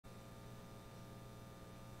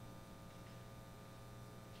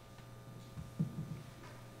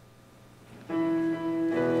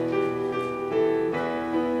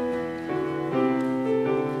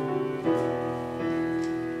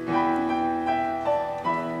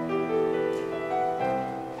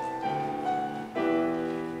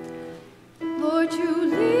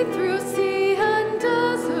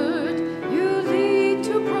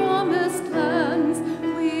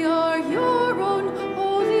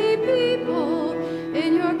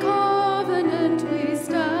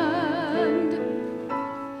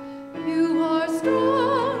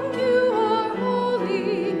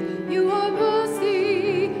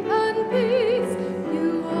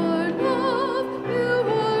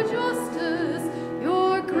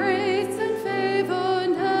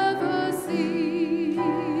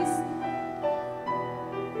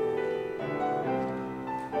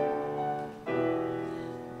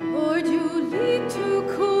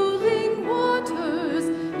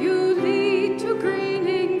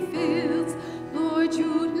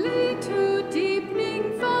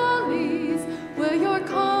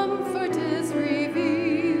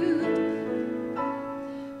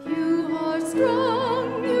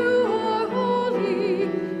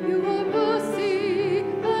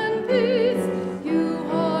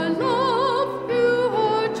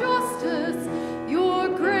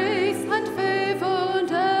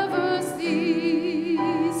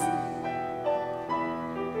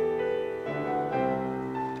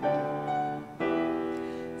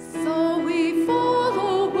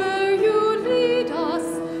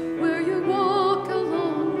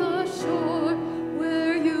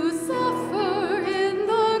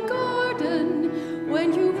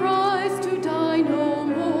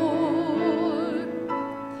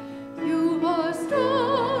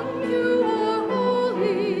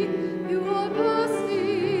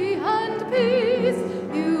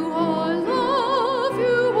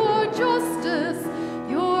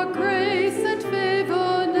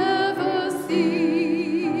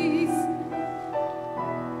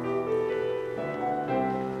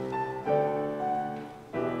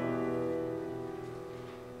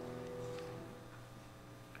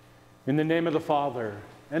In the name of the Father,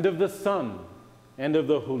 and of the Son, and of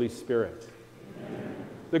the Holy Spirit. Amen.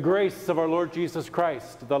 The grace of our Lord Jesus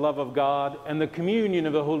Christ, the love of God, and the communion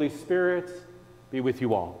of the Holy Spirit be with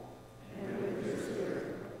you all. And with your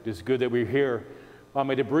spirit. It is good that we're here. Allow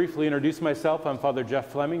me to briefly introduce myself. I'm Father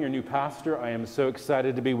Jeff Fleming, your new pastor. I am so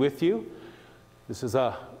excited to be with you. This is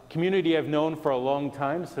a community I've known for a long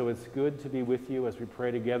time, so it's good to be with you as we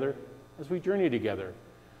pray together, as we journey together.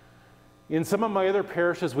 In some of my other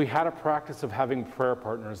parishes, we had a practice of having prayer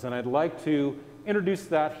partners, and I'd like to introduce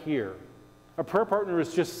that here. A prayer partner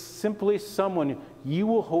is just simply someone you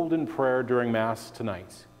will hold in prayer during Mass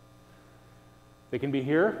tonight. They can be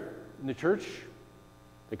here in the church.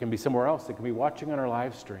 They can be somewhere else. They can be watching on our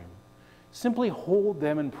live stream. Simply hold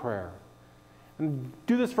them in prayer. And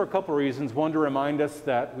do this for a couple of reasons. One, to remind us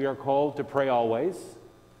that we are called to pray always,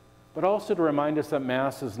 but also to remind us that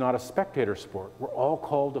Mass is not a spectator sport. We're all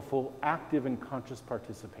called to full active and conscious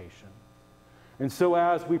participation. And so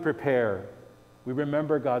as we prepare, we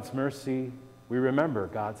remember God's mercy, we remember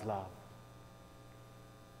God's love.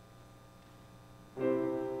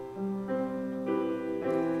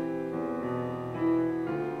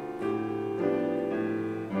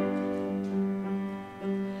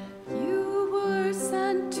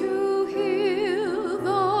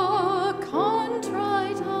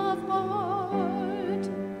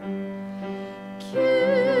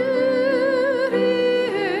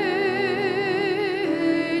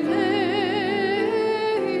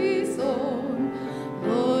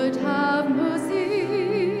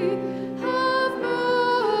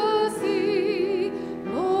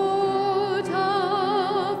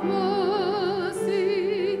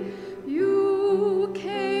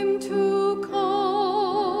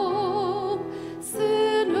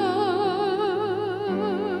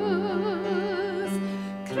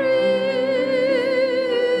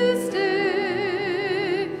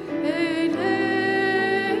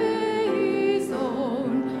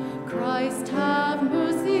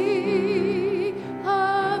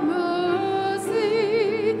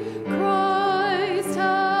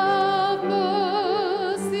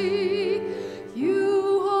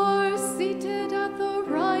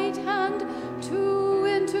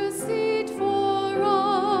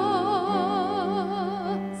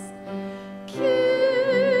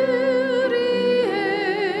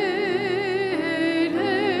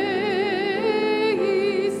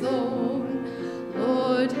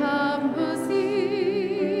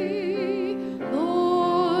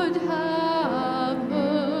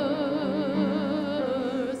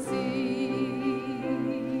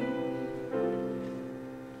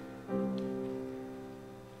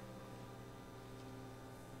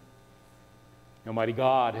 Almighty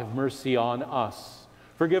God, have mercy on us,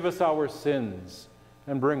 forgive us our sins,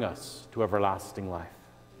 and bring us to everlasting life.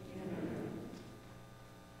 Amen.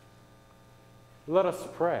 Let us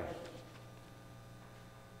pray.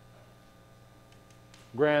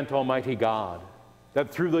 Grant, Almighty God,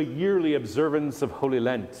 that through the yearly observance of Holy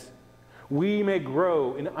Lent, we may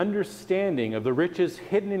grow in understanding of the riches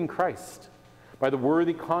hidden in Christ. By the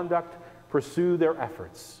worthy conduct, pursue their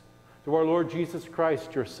efforts. Through our Lord Jesus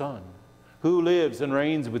Christ, your Son, who lives and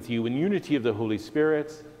reigns with you in unity of the Holy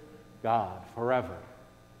Spirit, God, forever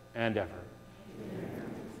and ever. Amen.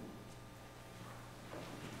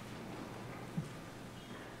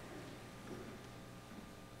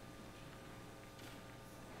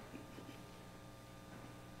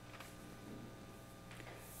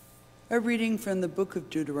 A reading from the book of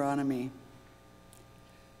Deuteronomy.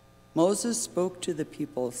 Moses spoke to the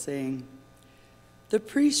people, saying, "The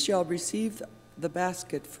priest shall receive the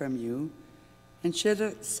basket from you, and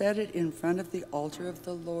should set it in front of the altar of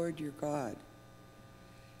the Lord your God.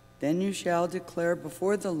 Then you shall declare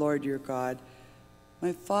before the Lord your God,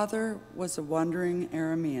 my father was a wandering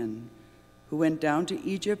Aramean who went down to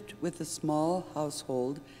Egypt with a small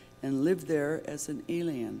household and lived there as an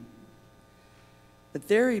alien. But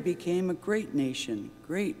there he became a great nation,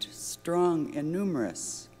 great, strong, and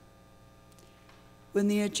numerous. When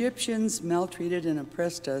the Egyptians maltreated and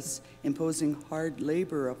oppressed us, imposing hard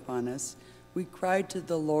labor upon us, we cried to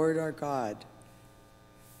the Lord our God,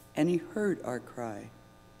 and he heard our cry,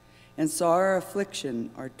 and saw our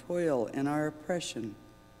affliction, our toil, and our oppression.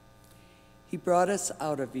 He brought us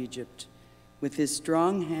out of Egypt with his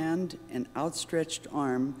strong hand and outstretched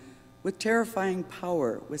arm, with terrifying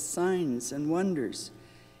power, with signs and wonders,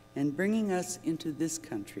 and bringing us into this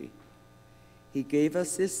country. He gave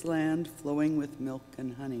us this land flowing with milk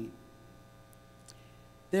and honey.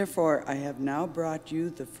 Therefore, I have now brought you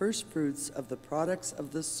the first fruits of the products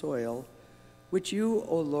of the soil, which you,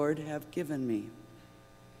 O Lord, have given me.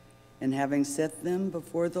 And having set them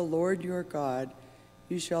before the Lord your God,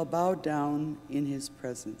 you shall bow down in his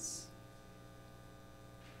presence.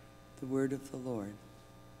 The word of the Lord.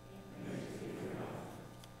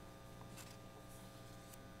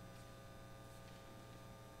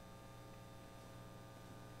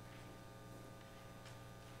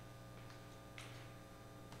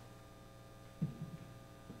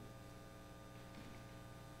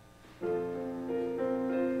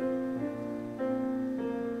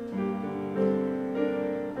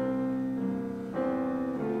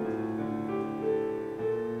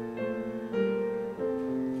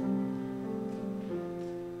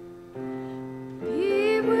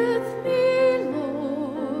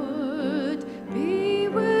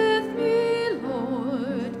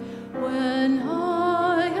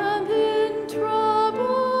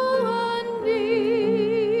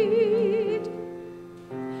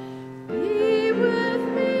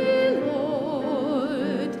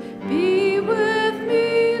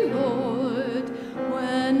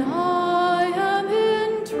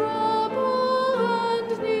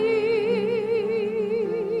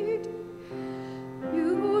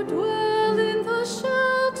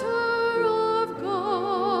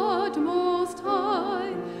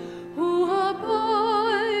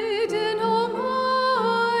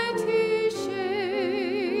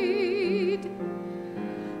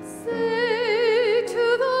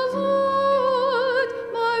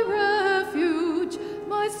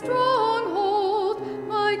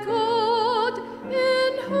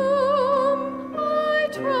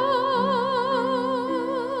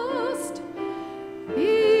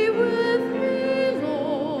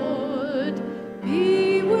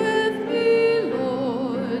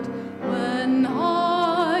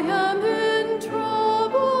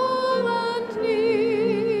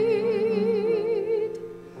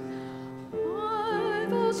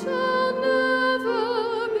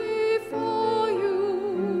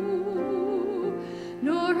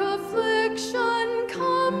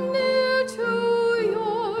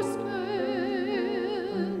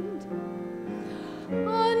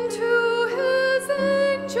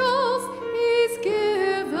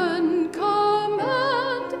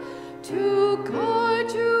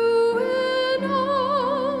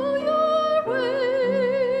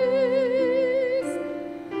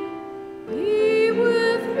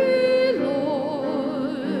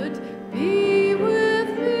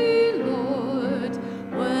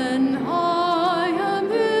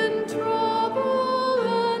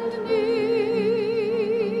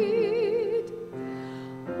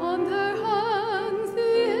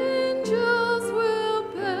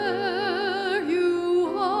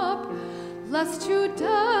 lest you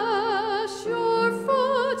dash your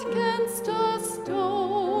foot against a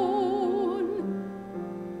stone.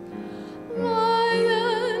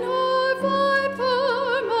 Lion or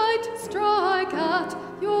viper might strike at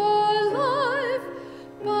your life,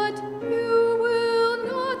 but you will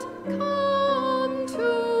not come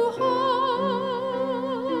to harm.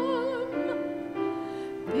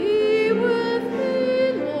 Be with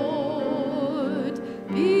me, Lord,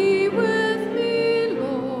 be with me,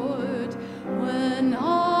 Lord, when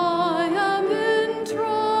I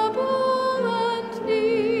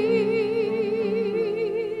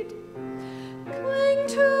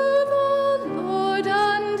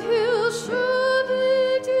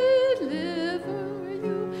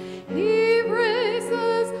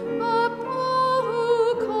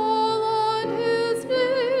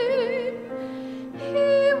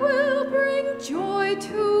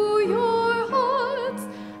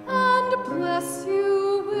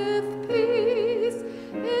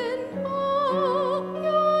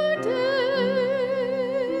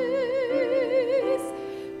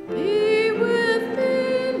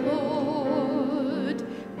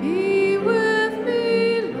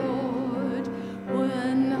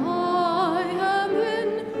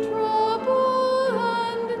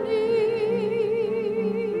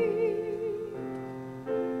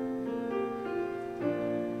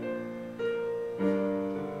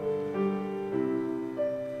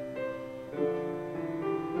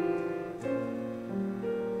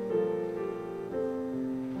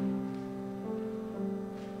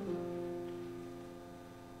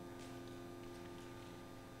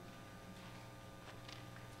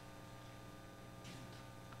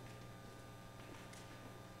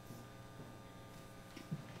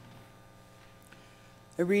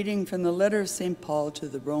A reading from the letter of St. Paul to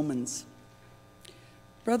the Romans.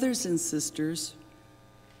 Brothers and sisters,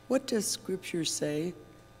 what does Scripture say?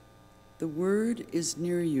 The word is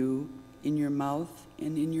near you, in your mouth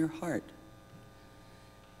and in your heart.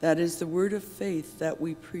 That is the word of faith that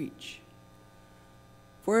we preach.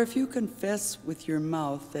 For if you confess with your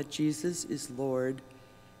mouth that Jesus is Lord,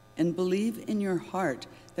 and believe in your heart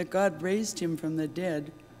that God raised him from the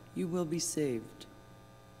dead, you will be saved.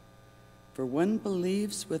 For one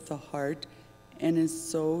believes with the heart and is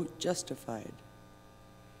so justified,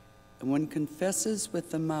 and one confesses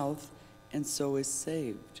with the mouth and so is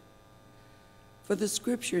saved. For the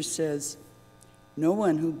Scripture says, no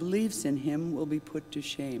one who believes in him will be put to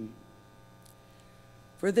shame.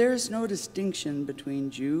 For there is no distinction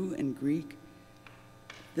between Jew and Greek.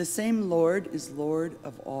 The same Lord is Lord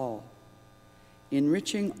of all,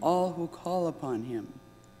 enriching all who call upon him.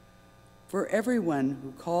 For everyone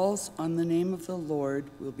who calls on the name of the Lord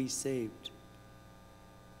will be saved.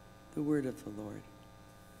 The word of the Lord.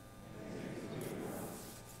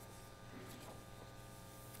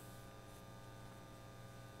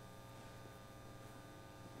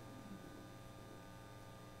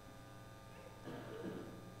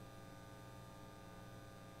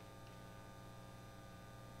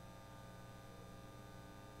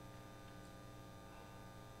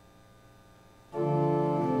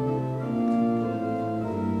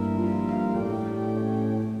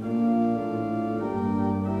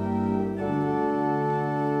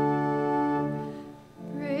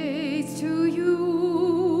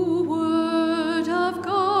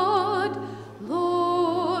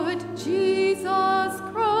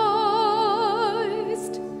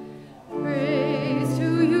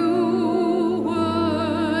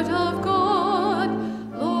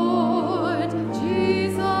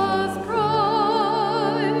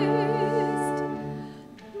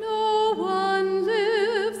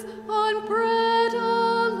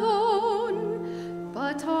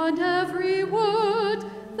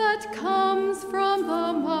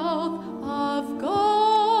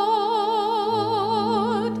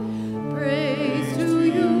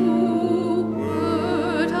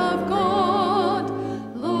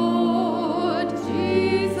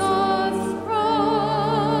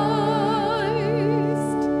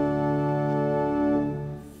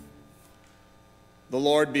 The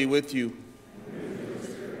Lord be with you.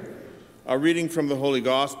 A reading from the Holy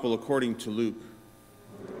Gospel according to Luke.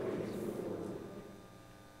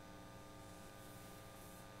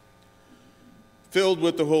 Filled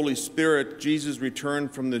with the Holy Spirit, Jesus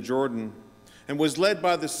returned from the Jordan and was led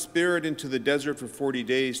by the Spirit into the desert for 40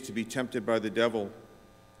 days to be tempted by the devil.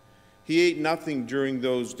 He ate nothing during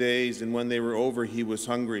those days, and when they were over, he was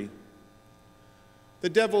hungry. The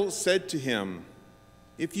devil said to him,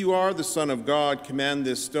 "If you are the Son of God, command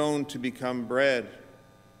this stone to become bread."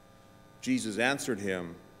 Jesus answered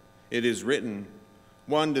him, "It is written,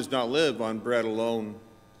 'One does not live on bread alone.'"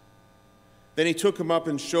 Then he took him up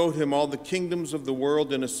and showed him all the kingdoms of the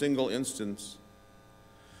world in a single instance.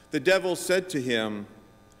 The devil said to him,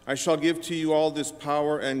 "I shall give to you all this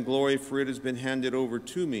power and glory, for it has been handed over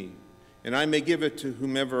to me, and I may give it to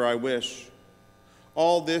whomever I wish.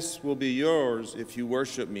 All this will be yours if you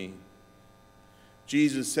worship me."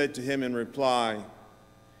 Jesus said to him in reply,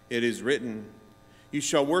 "It is written, 'You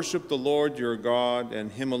shall worship the Lord your God,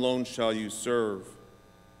 and him alone shall you serve.'"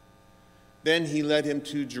 Then he led him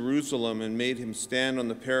to Jerusalem and made him stand on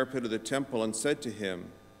the parapet of the temple and said to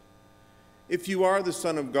him, "If you are the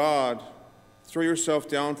Son of God, throw yourself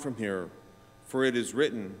down from here, for it is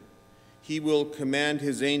written, 'He will command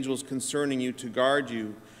his angels concerning you to guard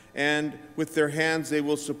you, and with their hands they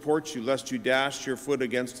will support you, lest you dash your foot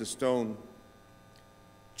against a stone.'"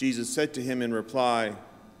 Jesus said to him in reply,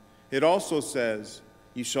 "It also says,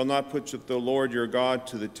 'You shall not put the Lord your God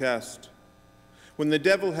to the test.'" When the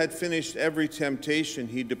devil had finished every temptation,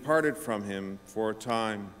 he departed from him for a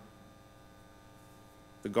time.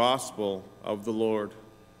 The Gospel of the Lord.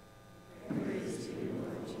 Praise to you,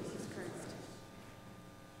 Lord Jesus Christ.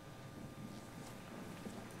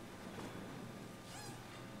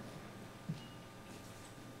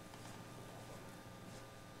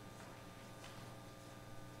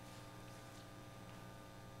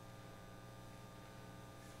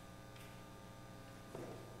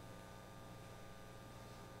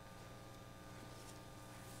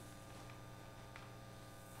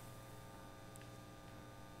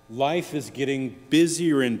 Life is getting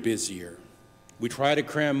busier and busier. We try to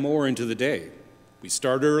cram more into the day. We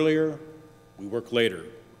start earlier, we work later.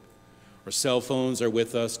 Our cell phones are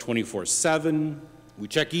with us 24/7. We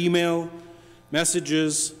check email,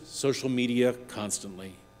 messages, social media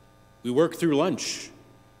constantly. We work through lunch.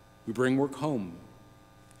 We bring work home.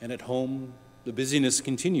 And at home, the busyness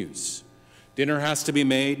continues. Dinner has to be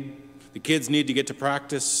made. The kids need to get to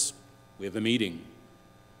practice. We have a meeting.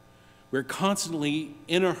 We're constantly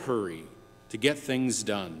in a hurry to get things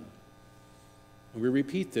done. And we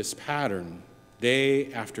repeat this pattern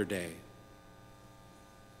day after day.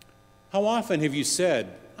 How often have you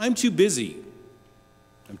said, I'm too busy.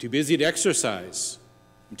 I'm too busy to exercise.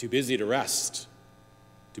 I'm too busy to rest.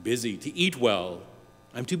 Too busy to eat well.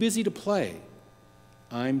 I'm too busy to play.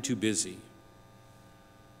 I'm too busy.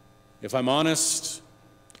 If I'm honest,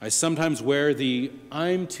 I sometimes wear the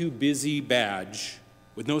I'm too busy badge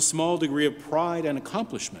with no small degree of pride and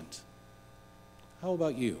accomplishment. How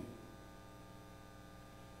about you?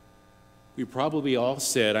 We probably all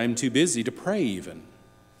said, I'm too busy to pray even.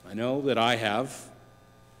 I know that I have.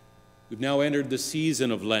 We've now entered the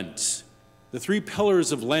season of Lent. The three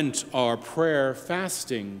pillars of Lent are prayer,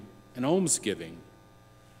 fasting, and almsgiving.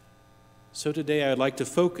 So today I'd like to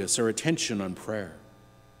focus our attention on prayer.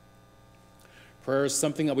 Prayer is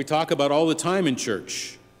something that we talk about all the time in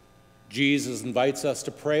church. Jesus invites us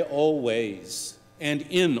to pray always and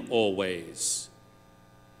in all ways.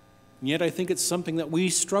 And yet I think it's something that we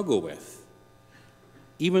struggle with.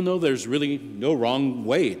 Even though there's really no wrong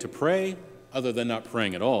way to pray other than not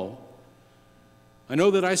praying at all, I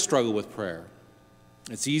know that I struggle with prayer.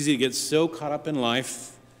 It's easy to get so caught up in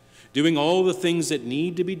life, doing all the things that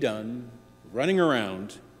need to be done, running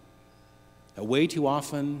around, that way too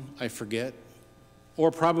often I forget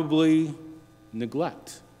or probably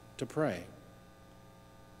neglect to pray.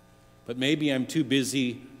 But maybe I'm too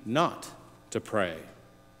busy not to pray.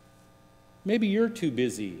 Maybe you're too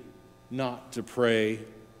busy not to pray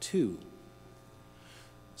too.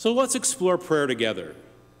 So let's explore prayer together.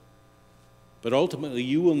 But ultimately,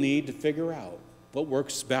 you will need to figure out what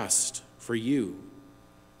works best for you.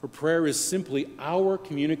 For prayer is simply our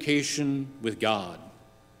communication with God.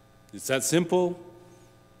 It's that simple,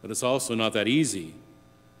 but it's also not that easy.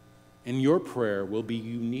 And your prayer will be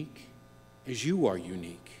unique as you are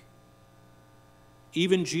unique.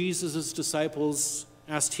 Even Jesus' disciples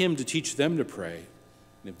asked him to teach them to pray.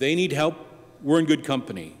 And if they need help, we're in good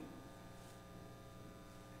company.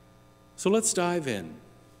 So let's dive in.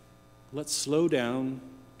 Let's slow down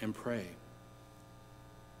and pray.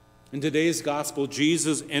 In today's gospel,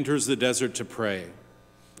 Jesus enters the desert to pray.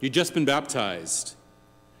 He'd just been baptized.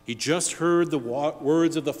 He just heard the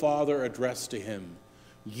words of the Father addressed to him.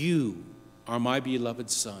 You are my beloved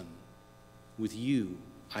Son. With you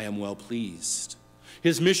I am well pleased.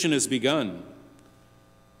 His mission has begun.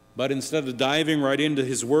 But instead of diving right into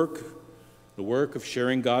his work, the work of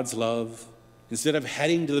sharing God's love, instead of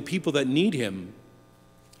heading to the people that need him,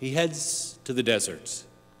 he heads to the desert.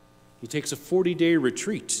 He takes a 40-day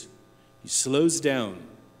retreat. He slows down,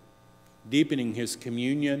 deepening his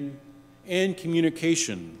communion and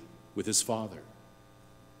communication with his Father.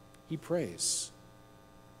 He prays.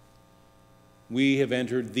 We have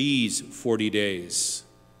entered these 40 days.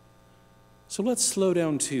 So let's slow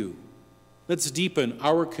down too. Let's deepen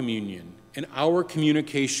our communion and our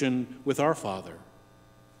communication with our Father.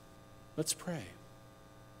 Let's pray.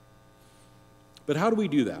 But how do we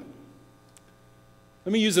do that?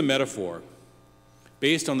 Let me use a metaphor.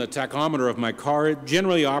 Based on the tachometer of my car, it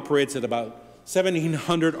generally operates at about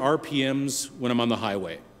 1,700 RPMs when I'm on the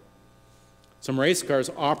highway. Some race cars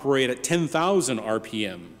operate at 10,000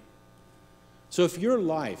 RPM. So if your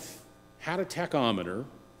life had a tachometer,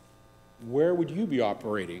 where would you be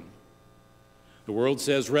operating? The world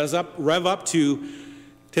says rev up to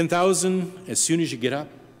 10,000 as soon as you get up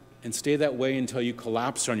and stay that way until you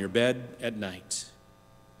collapse on your bed at night.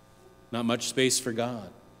 Not much space for God.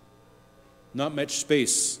 Not much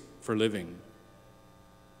space for living.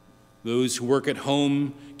 Those who work at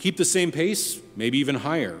home keep the same pace, maybe even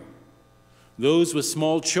higher. Those with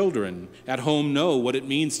small children at home know what it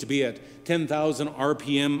means to be at 10,000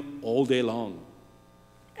 RPM all day long.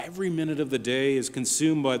 Every minute of the day is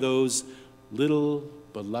consumed by those little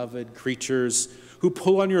beloved creatures who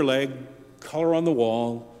pull on your leg, color on the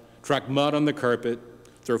wall, track mud on the carpet,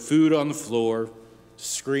 throw food on the floor,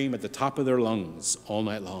 scream at the top of their lungs all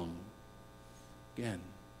night long. Again,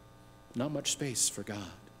 not much space for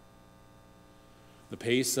God. The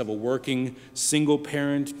pace of a working single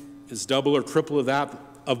parent is double or triple of that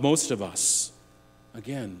of most of us.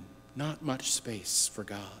 Again, not much space for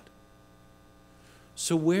God.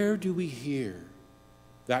 So where do we hear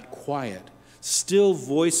that quiet, still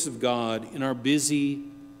voice of God in our busy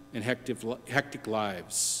and hectic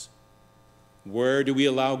lives? Where do we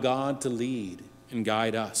allow God to lead and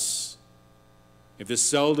guide us? If this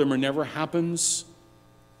seldom or never happens,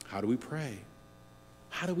 how do we pray?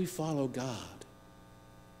 How do we follow God?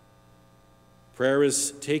 Prayer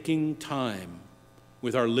is taking time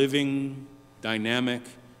with our living, dynamic,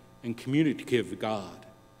 and communicative God.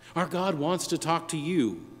 Our God wants to talk to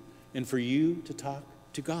you and for you to talk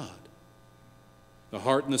to God. The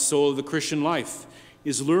heart and the soul of the Christian life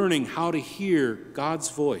is learning how to hear God's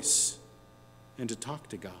voice and to talk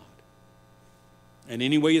to God. And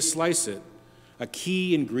any way you slice it, a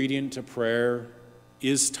key ingredient to prayer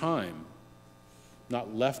is time.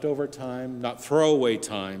 Not leftover time, not throwaway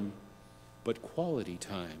time, but quality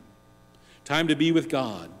time. Time to be with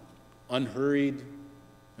God, unhurried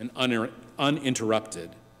and uninterrupted.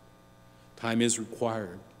 Time is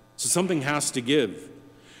required. So something has to give.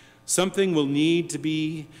 Something will need to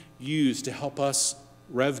be used to help us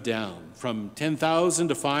rev down from 10,000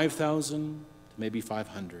 to 5,000 to maybe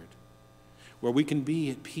 500, where we can be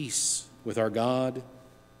at peace with our God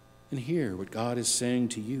and hear what God is saying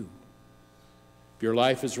to you. If your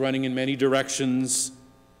life is running in many directions,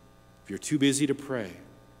 if you're too busy to pray,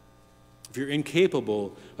 if you're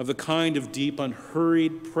incapable of the kind of deep,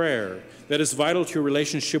 unhurried prayer that is vital to your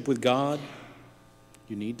relationship with God,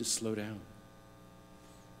 you need to slow down.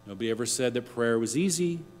 Nobody ever said that prayer was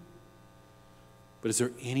easy, but is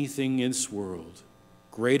there anything in this world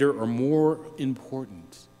greater or more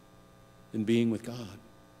important than being with God?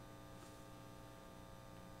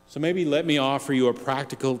 So maybe let me offer you a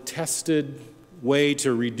practical, tested way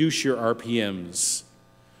to reduce your RPMs,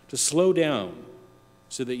 to slow down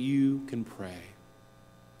so that you can pray.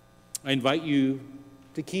 I invite you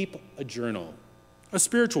to keep a journal, a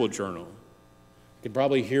spiritual journal. You can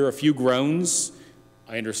probably hear a few groans.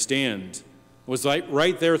 I understand. It was like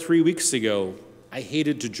right there 3 weeks ago. I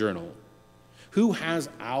hated to journal. Who has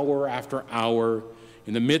hour after hour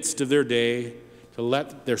in the midst of their day to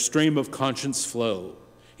let their stream of conscience flow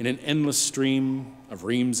in an endless stream of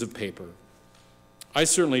reams of paper? I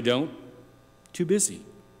certainly don't. Too busy.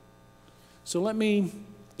 So let me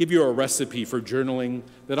give you a recipe for journaling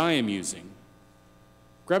that I am using.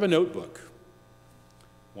 Grab a notebook.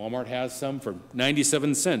 Walmart has some for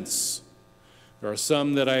 97 cents. There are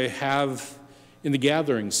some that I have in the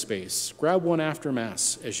gathering space. Grab one after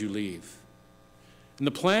Mass as you leave. And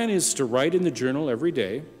the plan is to write in the journal every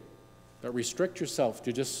day, but restrict yourself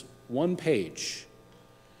to just one page.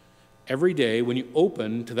 Every day, when you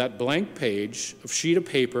open to that blank page of sheet of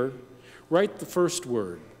paper, write the first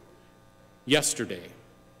word, yesterday.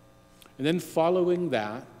 And then following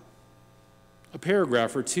that, a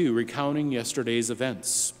paragraph or two recounting yesterday's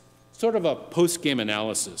events. Sort of a post-game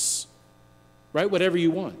analysis. Write whatever you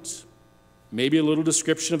want. Maybe a little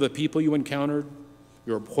description of the people you encountered,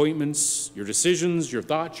 your appointments, your decisions, your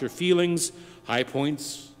thoughts, your feelings, high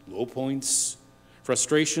points, low points,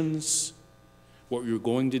 frustrations, what you were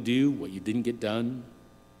going to do, what you didn't get done.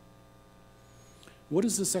 What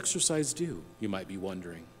does this exercise do, you might be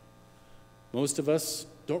wondering? Most of us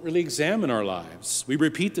don't really examine our lives. We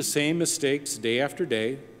repeat the same mistakes day after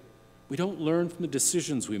day. We don't learn from the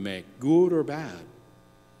decisions we make, good or bad.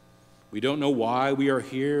 We don't know why we are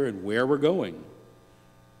here and where we're going.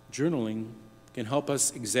 Journaling can help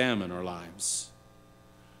us examine our lives.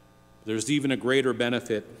 There's even a greater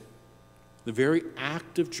benefit. The very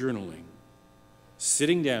act of journaling,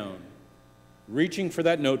 sitting down, reaching for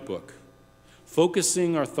that notebook,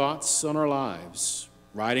 focusing our thoughts on our lives,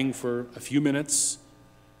 writing for a few minutes,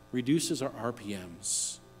 reduces our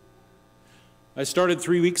RPMs. I started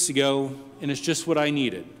 3 weeks ago, and it's just what I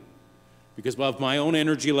needed. Because of my own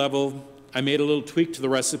energy level, I made a little tweak to the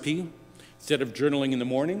recipe. Instead of journaling in the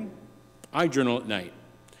morning, I journal at night.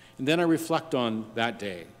 And then I reflect on that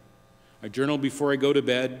day. I journal before I go to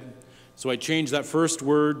bed, so I change that first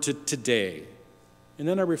word to today. And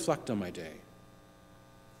then I reflect on my day.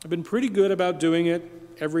 I've been pretty good about doing it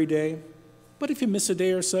every day, but if you miss a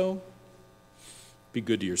day or so, be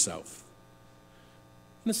good to yourself.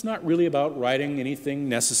 And it's not really about writing anything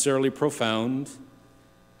necessarily profound.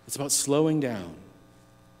 It's about slowing down,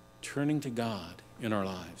 turning to God in our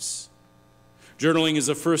lives. Journaling is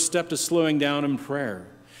the first step to slowing down in prayer.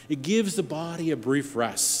 It gives the body a brief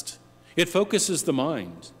rest. It focuses the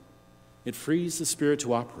mind. It frees the spirit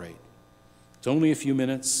to operate. It's only a few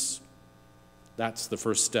minutes. That's the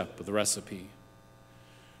first step of the recipe.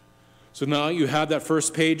 So now you have that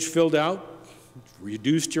first page filled out,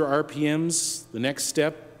 reduced your RPMs. The next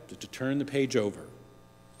step is to turn the page over.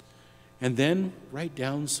 And then write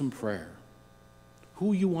down some prayer.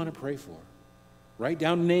 Who you want to pray for. Write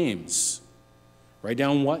down names. Write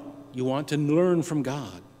down what you want to learn from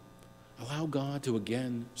God. Allow God to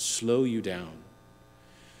again slow you down.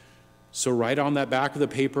 So write on that back of the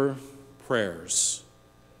paper prayers.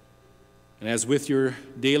 And as with your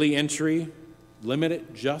daily entry, limit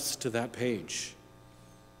it just to that page.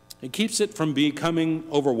 It keeps it from becoming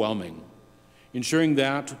overwhelming, ensuring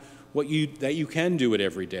that you can do it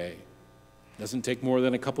every day. It doesn't take more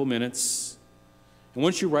than a couple minutes. And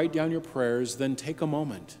once you write down your prayers, then take a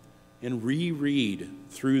moment and reread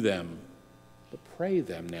through them, but pray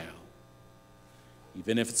them now,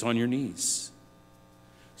 even if it's on your knees.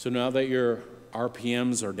 So now that your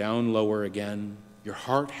RPMs are down lower again, your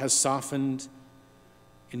heart has softened,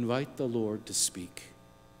 invite the Lord to speak,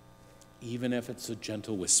 even if it's a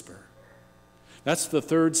gentle whisper. That's the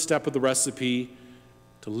third step of the recipe,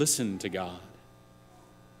 to listen to God.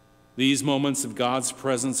 These moments of God's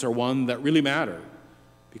presence are one that really matter,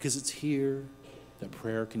 because it's here that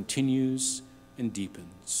prayer continues and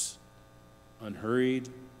deepens. Unhurried,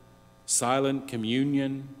 silent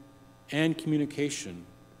communion and communication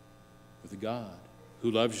with a God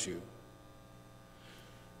who loves you.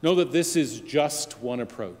 Know that this is just one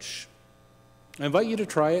approach. I invite you to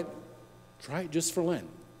try it. Try it just for Lent,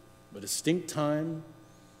 a distinct time,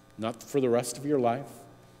 not for the rest of your life.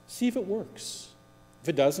 See if it works. If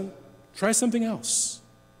it doesn't, try something else.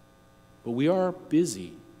 But we are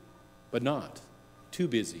busy, but not too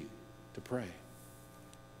busy to pray.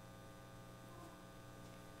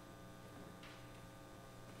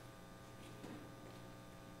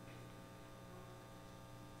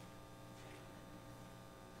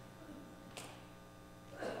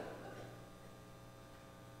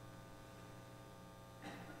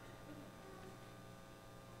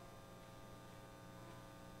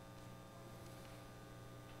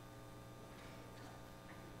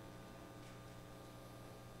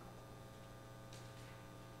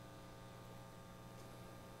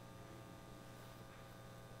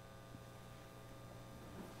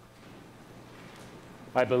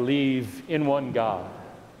 I believe in one God,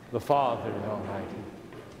 the Father Almighty,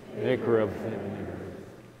 maker of heaven and earth,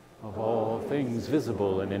 of all things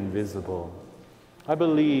visible and invisible. I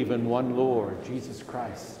believe in one Lord, Jesus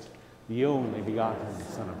Christ, the only begotten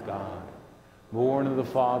Son of God, born of the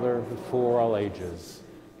Father before all ages,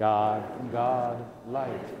 God from God,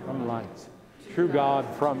 light from light, true God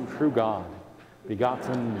from true God,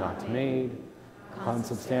 begotten, not made,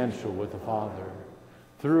 consubstantial with the Father.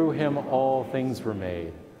 Through him all things were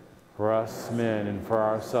made. For us men and for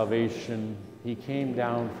our salvation, he came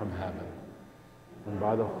down from heaven, and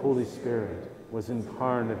by the Holy Spirit was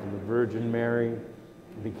incarnate in the Virgin Mary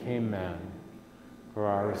and became man. For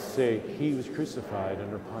our sake, he was crucified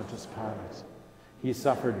under Pontius Pilate. He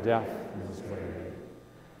suffered death and was buried,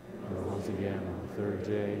 and rose again on the third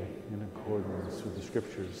day in accordance with the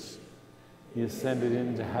Scriptures. He ascended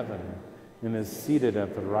into heaven and is seated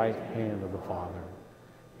at the right hand of the Father.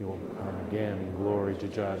 He will come again in glory to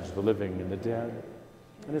judge the living and the dead,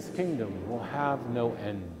 and his kingdom will have no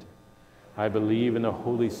end. I believe in the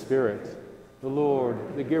Holy Spirit, the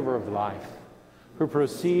Lord, the giver of life, who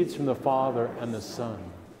proceeds from the Father and the Son,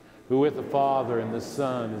 who with the Father and the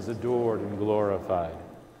Son is adored and glorified,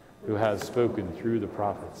 who has spoken through the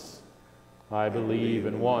prophets. I believe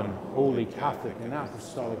in one holy Catholic and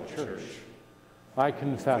Apostolic Church. I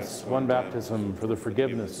confess one baptism for the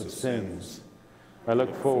forgiveness of sins. I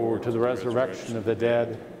look forward to the resurrection of the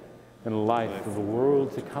dead and life of the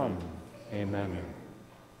world to come. Amen.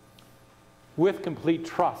 With complete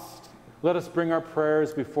trust, let us bring our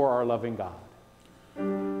prayers before our loving God.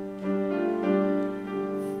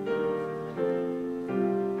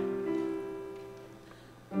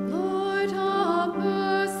 Lord, have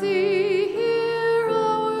mercy, hear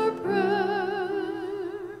our prayer.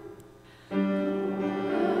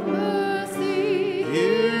 Have mercy,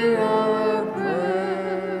 hear our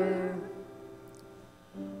prayer.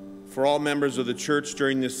 For all members of the Church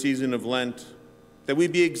during this season of Lent, that we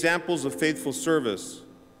be examples of faithful service,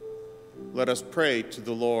 let us pray to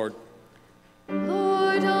the Lord.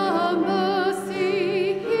 Lord, have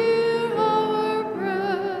mercy, hear our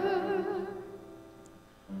prayer.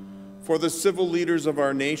 For the civil leaders of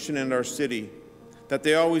our nation and our city, that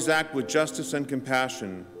they always act with justice and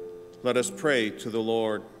compassion, let us pray to the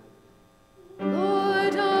Lord.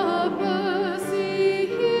 Lord, have mercy,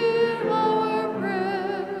 hear our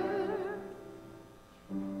prayer.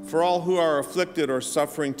 For all who are afflicted or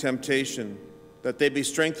suffering temptation, that they be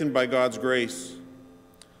strengthened by God's grace,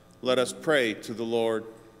 let us pray to the Lord.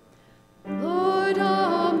 Lord,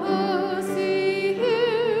 have mercy,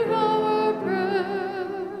 hear our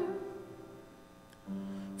prayer.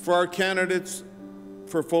 For our candidates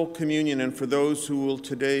for full communion and for those who will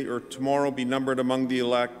today or tomorrow be numbered among the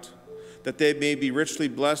elect, that they may be richly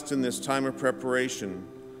blessed in this time of preparation,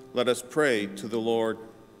 let us pray to the Lord.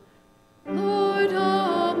 Lord,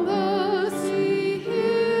 have mercy,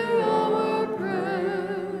 hear our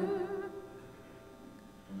prayer.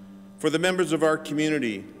 For the members of our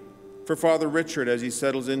community, for Father Richard as he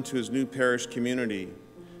settles into his new parish community,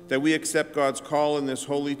 that we accept God's call in this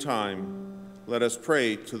holy time. Let us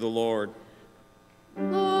pray to the Lord.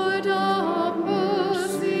 Lord of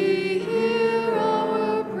mercy, hear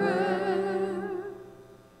our prayer.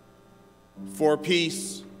 For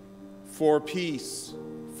peace, for peace,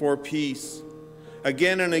 for peace.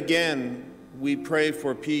 Again and again, we pray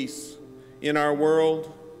for peace in our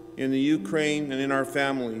world, in the Ukraine, and in our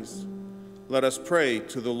families. Let us pray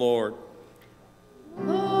to the Lord.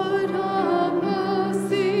 Lord of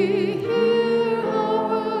mercy, hear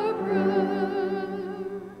our prayer.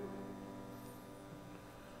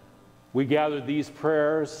 We gather these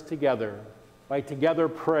prayers together by together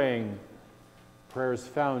praying prayers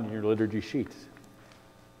found in your liturgy sheet.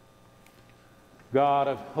 God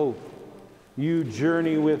of hope, you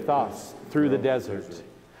journey with us through the desert.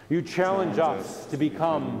 You challenge us to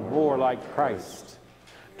become more like Christ.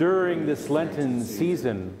 During this Lenten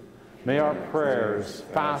season, may our prayers,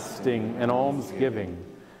 fasting, and almsgiving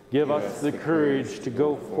give us the courage to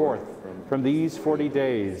go forth from these 40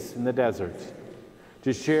 days in the desert,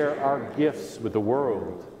 to share our gifts with the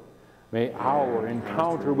world. May our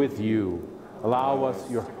encounter with you allow us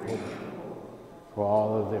your hope for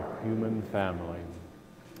all of the human family.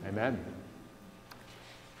 Amen.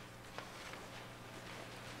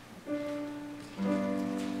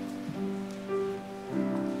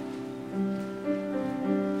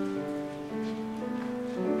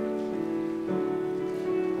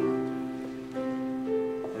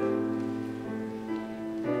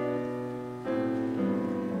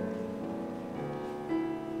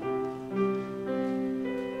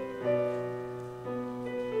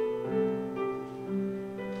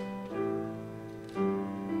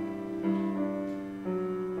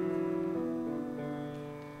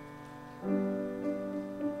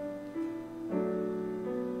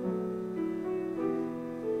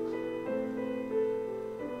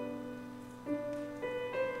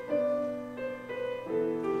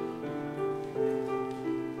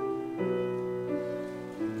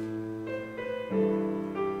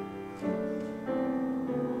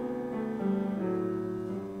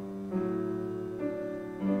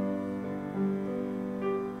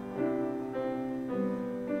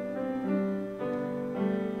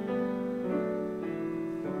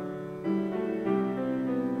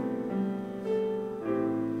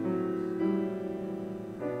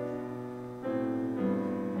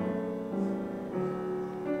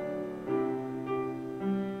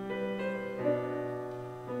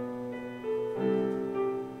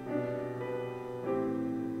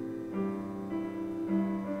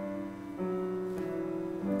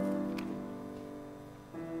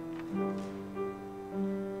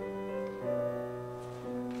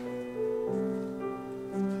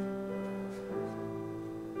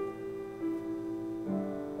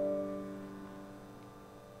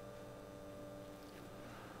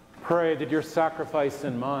 Pray that your sacrifice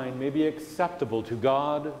and mine may be acceptable to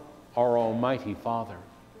God, our Almighty Father.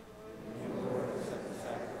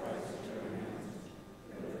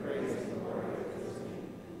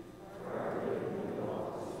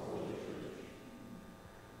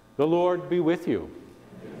 The Lord be with you.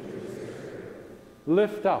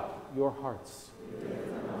 Lift up your hearts.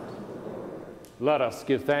 Let us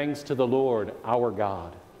give thanks to the Lord our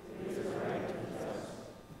God.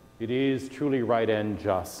 It is truly right and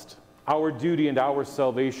just, our duty and our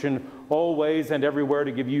salvation, always and everywhere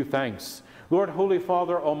to give you thanks, Lord, Holy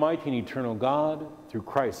Father, Almighty and eternal God, through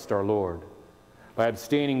Christ our Lord. By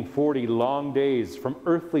abstaining 40 long days from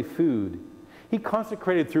earthly food, he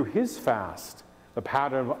consecrated through his fast the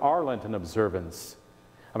pattern of our Lenten observance.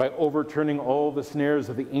 And by overturning all the snares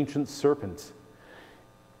of the ancient serpent,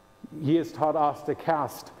 he has taught us to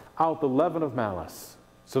cast out the leaven of malice,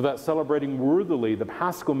 so that celebrating worthily the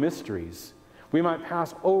Paschal mysteries, we might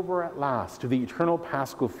pass over at last to the eternal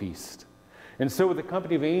Paschal feast. And so with the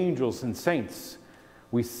company of angels and saints,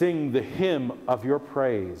 we sing the hymn of your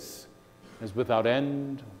praise, as without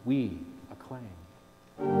end we acclaim.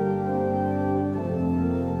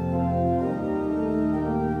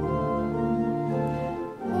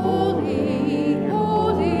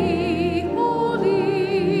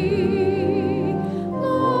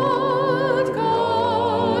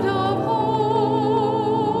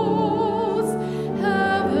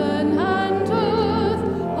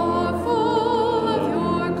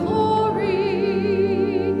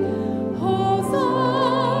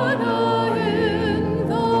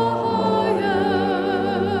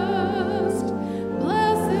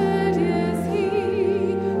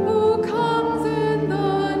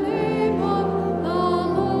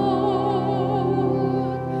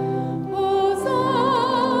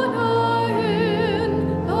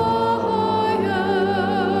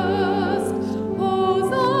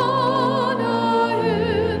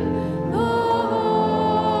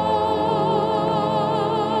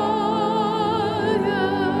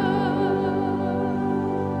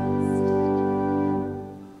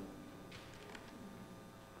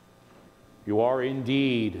 are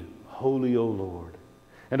indeed holy, O Lord,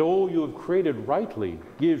 and all you have created rightly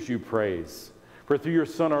gives you praise. For through your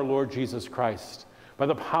Son, our Lord Jesus Christ, by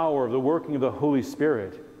the power of the working of the Holy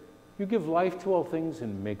Spirit, you give life to all things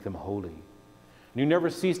and make them holy. And you never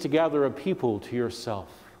cease to gather a people to yourself,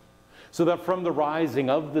 so that from the rising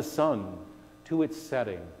of the sun to its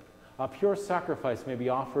setting, a pure sacrifice may be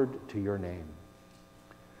offered to your name.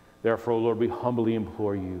 Therefore, O Lord, we humbly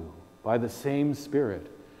implore you, by the same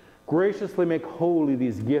Spirit, graciously make holy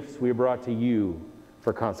these gifts we have brought to you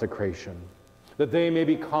for consecration, that they may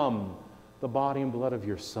become the body and blood of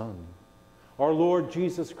your Son, our Lord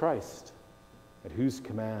Jesus Christ, at whose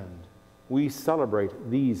command we celebrate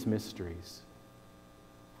these mysteries.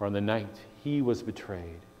 For on the night he was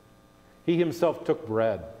betrayed, he himself took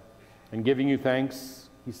bread, and giving you thanks,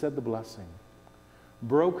 he said the blessing,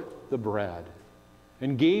 broke the bread,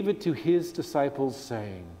 and gave it to his disciples,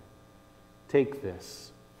 saying, "Take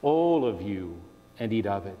this, all of you, and eat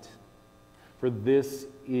of it, for this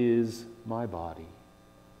is my body,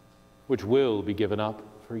 which will be given up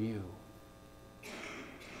for you."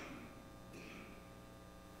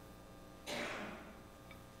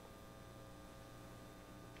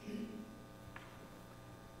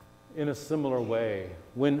 In a similar way,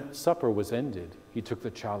 when supper was ended, he took the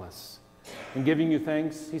chalice, and giving you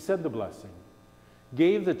thanks, he said the blessing,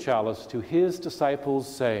 gave the chalice to his disciples,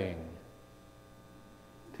 saying,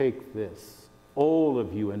 "Take this, all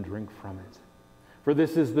of you, and drink from it, for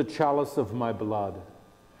this is the chalice of my blood,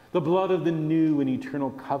 the blood of the new and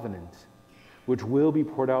eternal covenant, which will be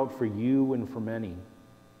poured out for you and for many,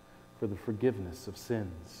 for the forgiveness of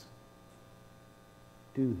sins.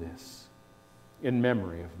 Do this in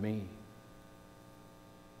memory of me."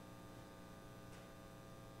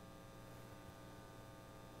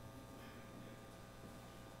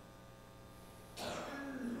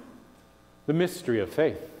 The mystery of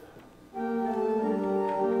faith.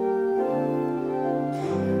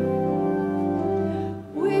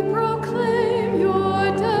 We proclaim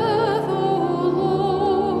your death, O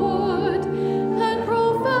Lord, and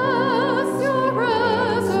profess your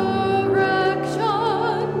resurrection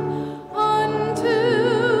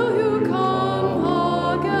until you come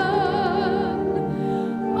again.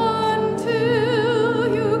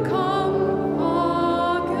 Until you come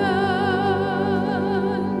again.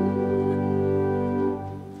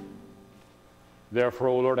 Therefore,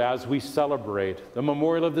 O Lord, as we celebrate the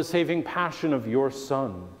memorial of the saving passion of your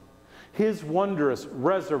Son, his wondrous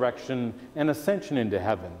resurrection and ascension into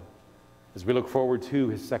heaven, as we look forward to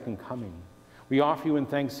his second coming, we offer you in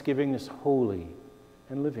thanksgiving this holy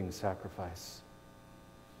and living sacrifice.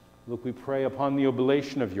 Look, we pray upon the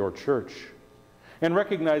oblation of your church, and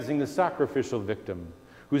recognizing the sacrificial victim,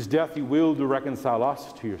 whose death you willed to reconcile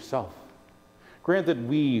us to yourself. Grant that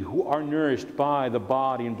we, who are nourished by the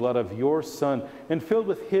body and blood of your Son and filled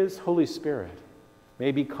with his Holy Spirit,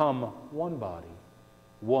 may become one body,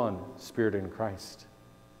 one Spirit in Christ.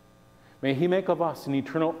 May he make of us an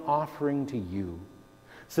eternal offering to you,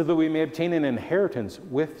 so that we may obtain an inheritance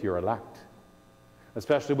with your elect,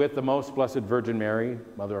 especially with the most blessed Virgin Mary,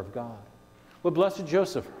 Mother of God, with blessed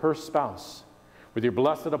Joseph, her spouse, with your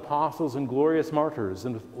blessed apostles and glorious martyrs,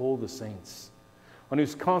 and with all the saints, on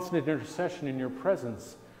whose constant intercession in your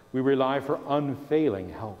presence we rely for unfailing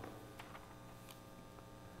help.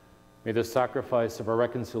 May the sacrifice of our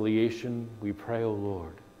reconciliation, we pray, O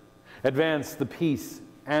Lord, advance the peace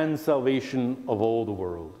and salvation of all the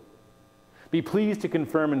world. Be pleased to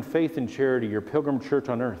confirm in faith and charity your pilgrim church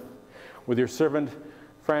on earth, with your servant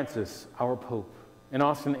Francis, our Pope, and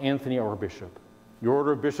Austin Anthony, our Bishop, your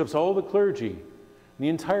order of bishops, all the clergy, and the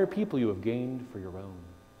entire people you have gained for your own.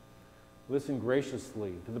 Listen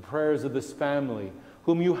graciously to the prayers of this family,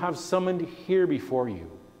 whom you have summoned here before you.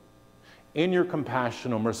 In your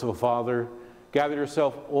compassion, O merciful Father, gather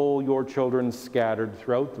yourself all your children scattered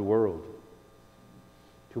throughout the world.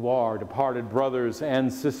 To our departed brothers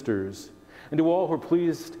and sisters, and to all who are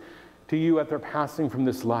pleased to you at their passing from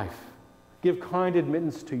this life, give kind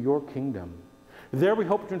admittance to your kingdom. There we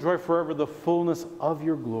hope to enjoy forever the fullness of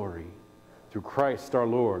your glory. Through Christ our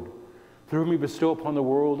Lord, through whom you bestow upon the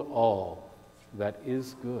world all that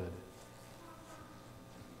is good.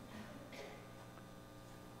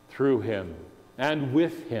 Through him, and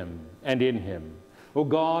with him, and in him, O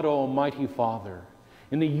God, Almighty Father,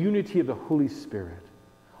 in the unity of the Holy Spirit,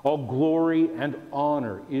 all glory and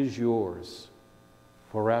honor is yours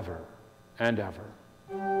forever and ever.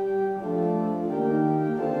 Amen.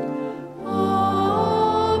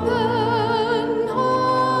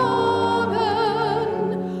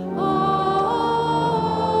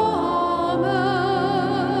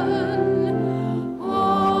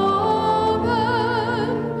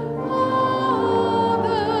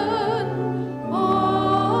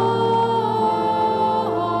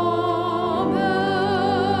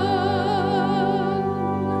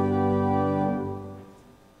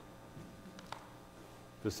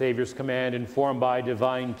 the Savior's command, informed by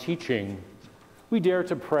divine teaching, we dare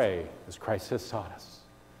to pray as Christ has taught us.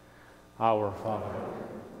 Our Father,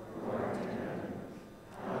 who art in heaven,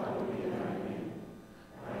 hallowed be thy name.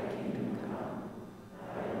 Thy kingdom come,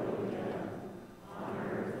 thy will be done, on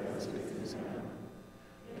earth as it is in heaven.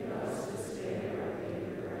 Give us this day our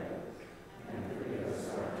daily bread, and forgive us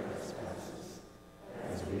our trespasses,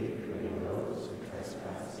 as we forgive those who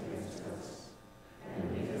trespass against us. And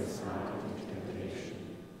lead us not into temptation,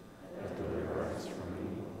 but deliver us from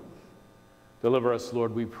evil. Deliver us,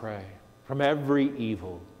 Lord, we pray, from every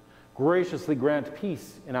evil. Graciously grant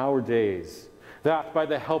peace in our days, that by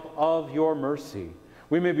the help of your mercy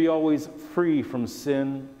we may be always free from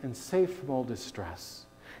sin and safe from all distress,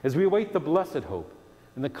 as we await the blessed hope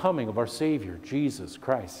and the coming of our Savior, Jesus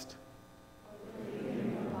Christ.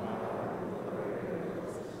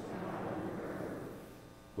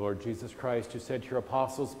 Lord Jesus Christ, who said to your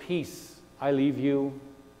apostles, "Peace I leave you,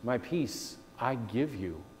 my peace I give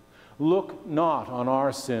you." Look not on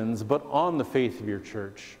our sins, but on the faith of your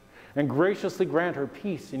church, and graciously grant her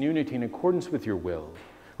peace and unity in accordance with your will,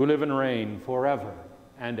 who live and reign forever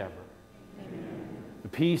and ever. Amen. The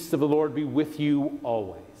peace of the Lord be with you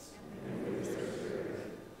always.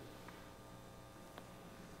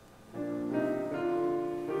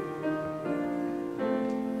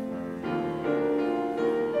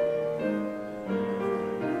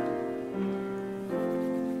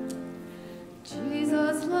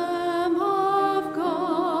 Jesus, Lamb of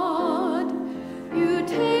God, you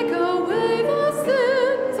take away the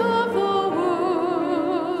sins of the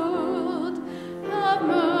world. Have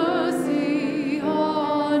mercy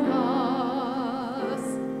on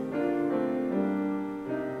us.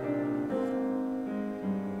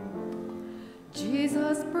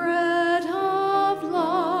 Jesus, bread of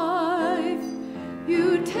life,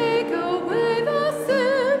 you take away the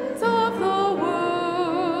sins of the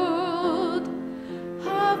world.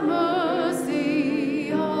 Have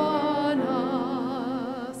mercy on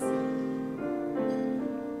us.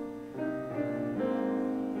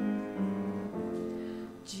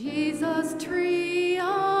 Jesus, tree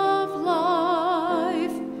of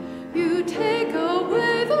life, you take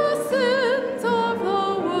away the sins of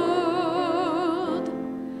the world.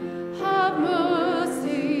 Have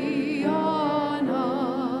mercy on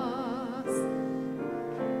us.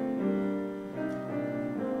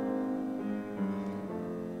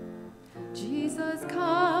 Jesus,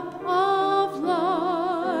 cup of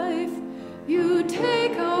life, you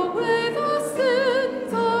take away the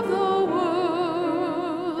sins of the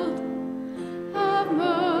world. Have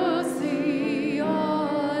mercy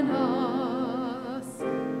on us.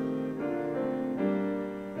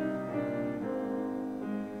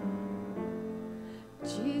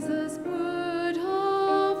 Jesus, word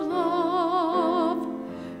of love,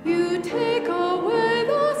 you take away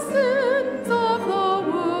the sins of the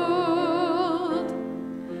world.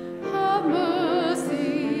 Have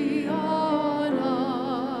mercy on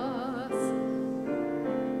us.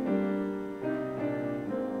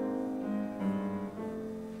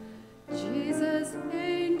 Jesus,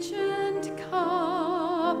 ancient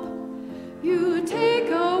cup, you take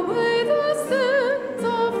away the sins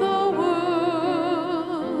of the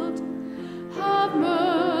world. Have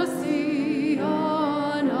mercy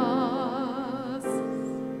on us.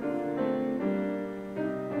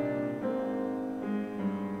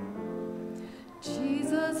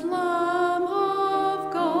 Jesus, Lamb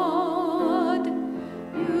of God,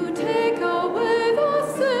 you take away the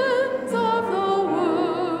sins of the world.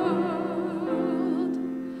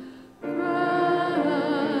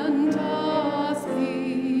 Grant us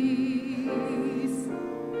peace.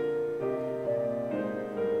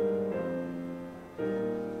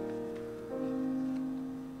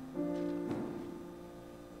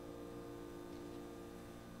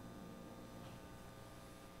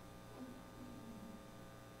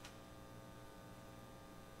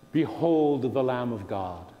 Behold the Lamb of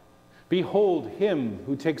God. Behold him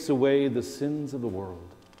who takes away the sins of the world.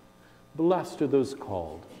 Blessed are those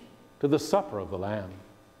called to the supper of the Lamb.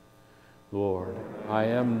 Lord, I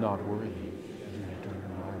am not worthy that you enter under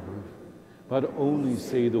my roof, but only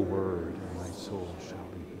say the word, and my soul shall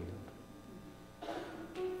be healed.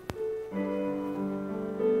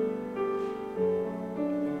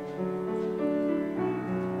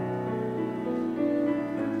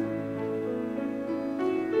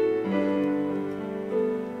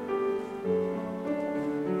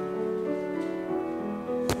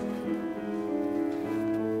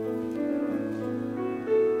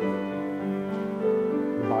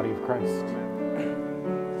 The body of Christ.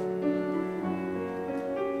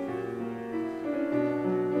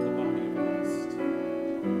 The body of Christ.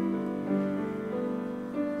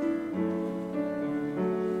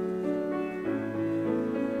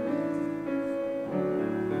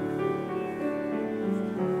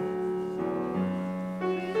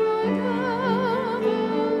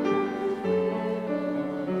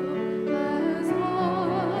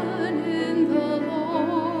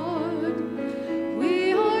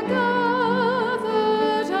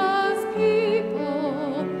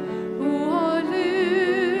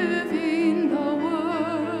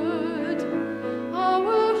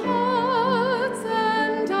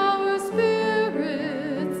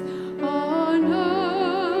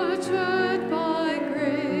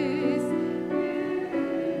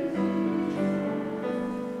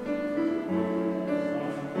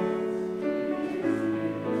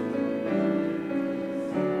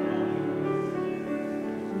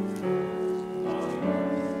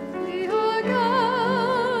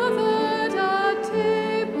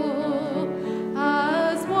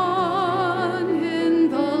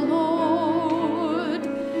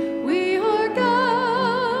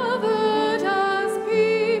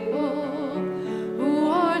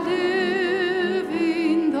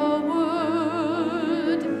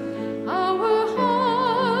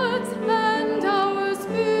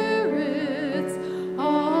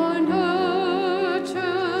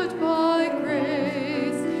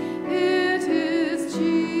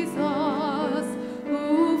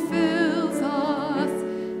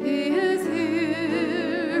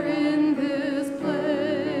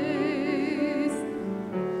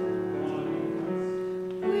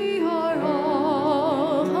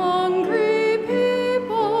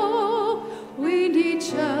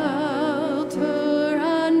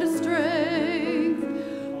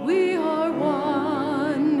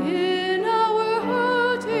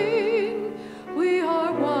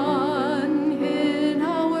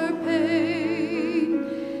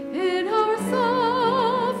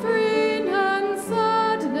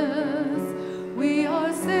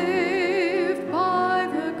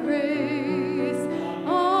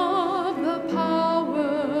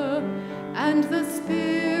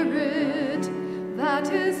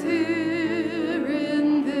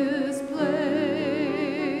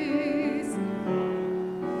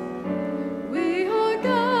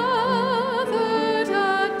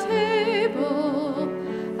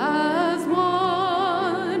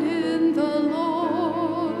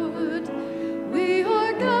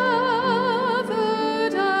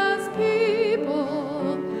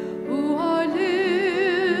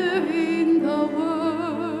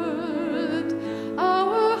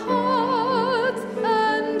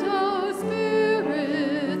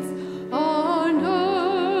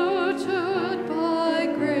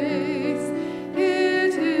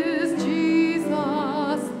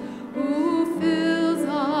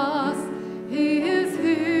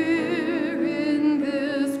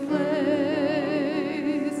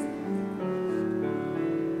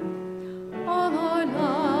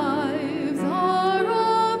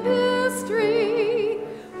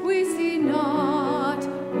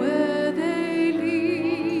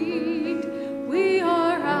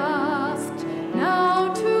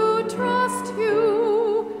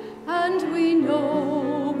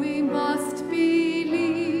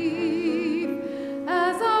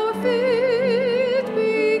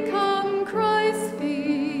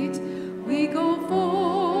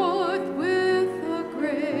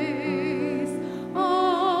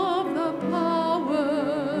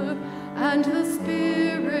 and the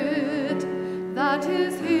Spirit that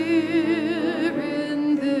is here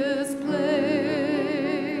in this place.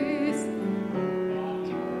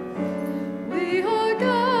 We are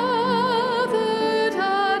gathered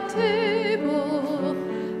at table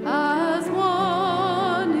as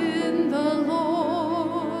one in the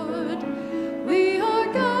Lord. We are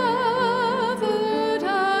gathered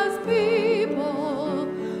as people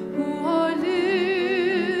who are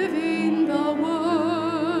living the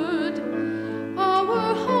Word.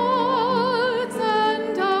 Our hearts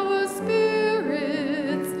and our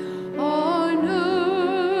spirits are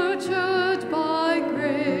nurtured by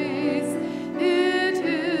grace. It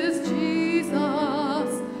is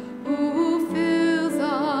Jesus who fills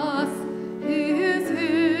us. He is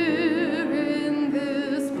here in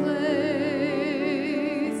this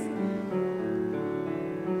place.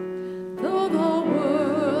 Though the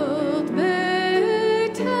world may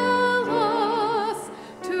tell us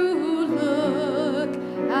to look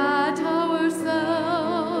at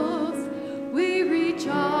ourselves, we reach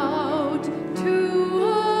out to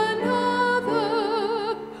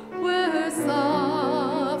another where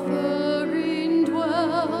suffering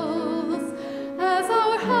dwells. As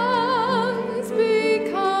our hands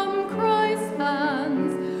become Christ's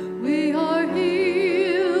hands, we are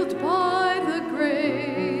healed by the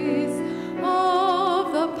grace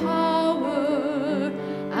of the power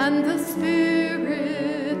and the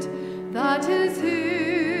Spirit that is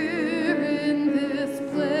here in this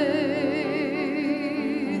place.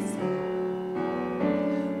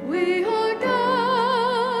 We are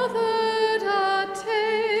gathered at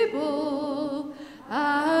table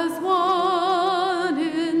as one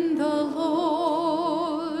in the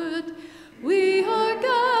Lord. We are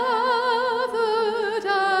gathered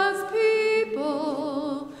as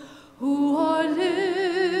people who are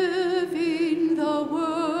living the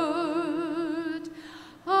Word.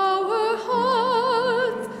 Our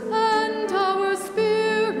hearts and our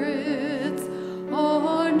spirits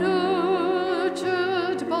are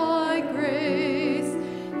nurtured by grace.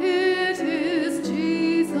 It is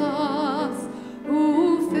Jesus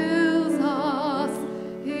who fills us.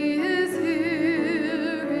 He is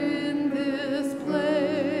here in this place.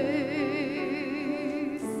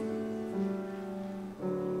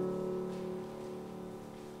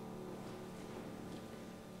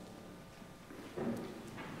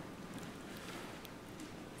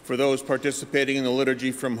 For those participating in the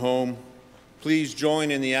liturgy from home, please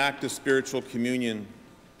join in the act of spiritual communion.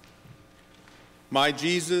 My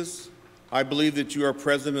Jesus, I believe that you are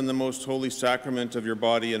present in the most holy sacrament of your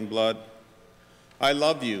body and blood. I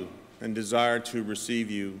love you and desire to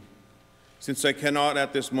receive you. Since I cannot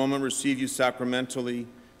at this moment receive you sacramentally,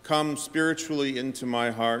 come spiritually into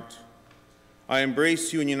my heart. I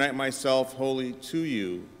embrace you and unite myself wholly to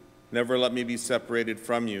you. Never let me be separated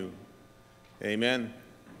from you. Amen.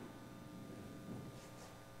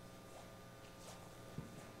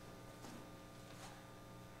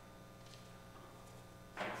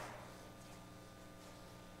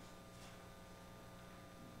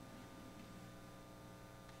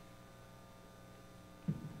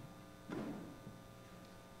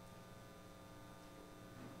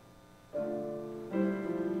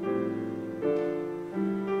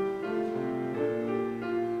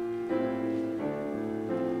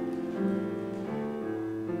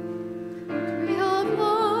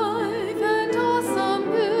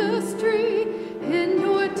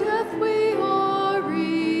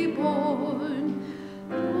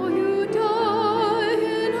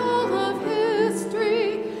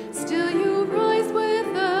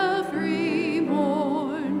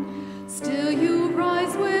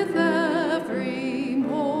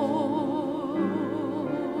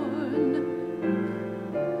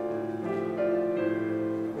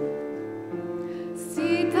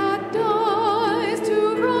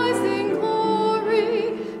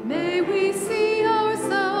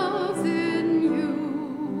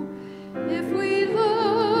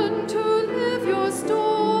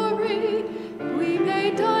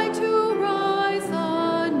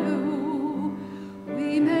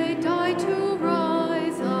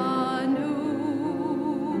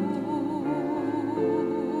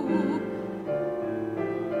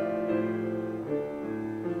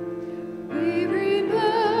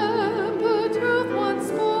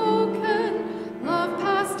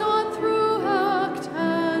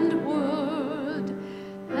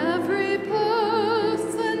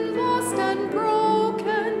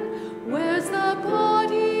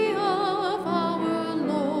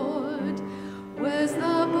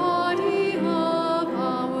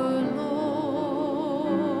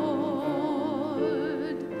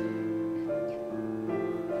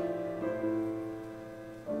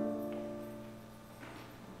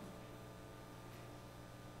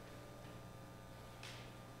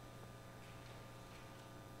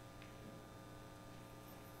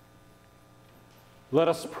 Let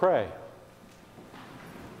us pray.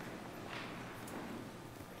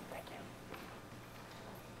 Thank you.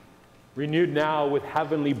 Renewed now with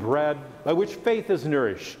heavenly bread, by which faith is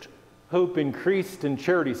nourished, hope increased, and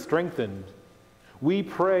charity strengthened, we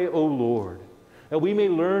pray, O Lord, that we may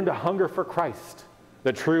learn to hunger for Christ,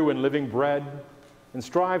 the true and living bread, and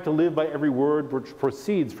strive to live by every word which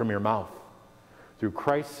proceeds from your mouth. Through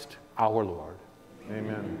Christ our Lord.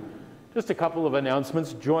 Amen. Just a couple of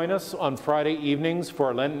announcements. Join us on Friday evenings for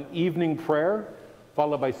our Lenten evening prayer,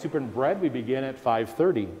 followed by soup and bread. We begin at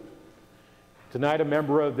 5:30. Tonight, a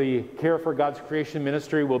member of the Care for God's Creation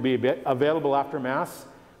Ministry will be available after Mass.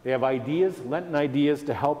 They have ideas, Lenten ideas,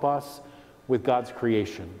 to help us with God's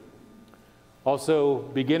creation. Also,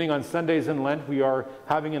 beginning on Sundays in Lent, we are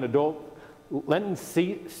having an adult Lenten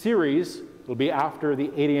series. It'll be after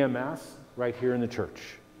the 8 a.m. Mass right here in the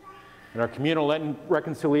church. And our communal Lenten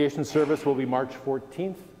reconciliation service will be March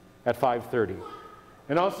 14th at 5:30.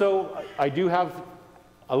 And also, I do have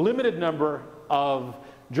a limited number of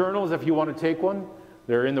journals if you want to take one.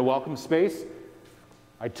 They're in the welcome space.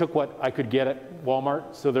 I took what I could get at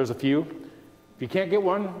Walmart, so there's a few. If you can't get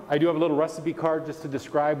one, I do have a little recipe card just to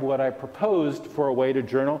describe what I proposed for a way to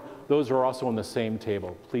journal. Those are also on the same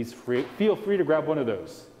table. Please feel free to grab one of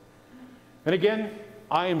those. And again,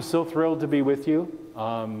 I am so thrilled to be with you.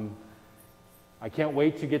 I can't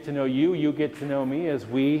wait to get to know you. You get to know me as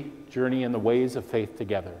we journey in the ways of faith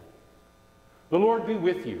together. The Lord be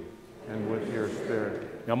with you. And with your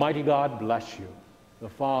spirit. Now, mighty God bless you, the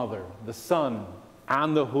Father, the Son,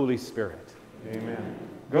 and the Holy Spirit. Amen.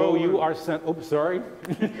 Go, you are sent. Oh, sorry.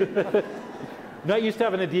 Not used to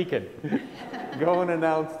having a deacon. Go and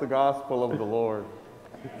announce the gospel of the Lord.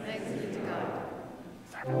 Thanks be to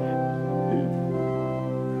God.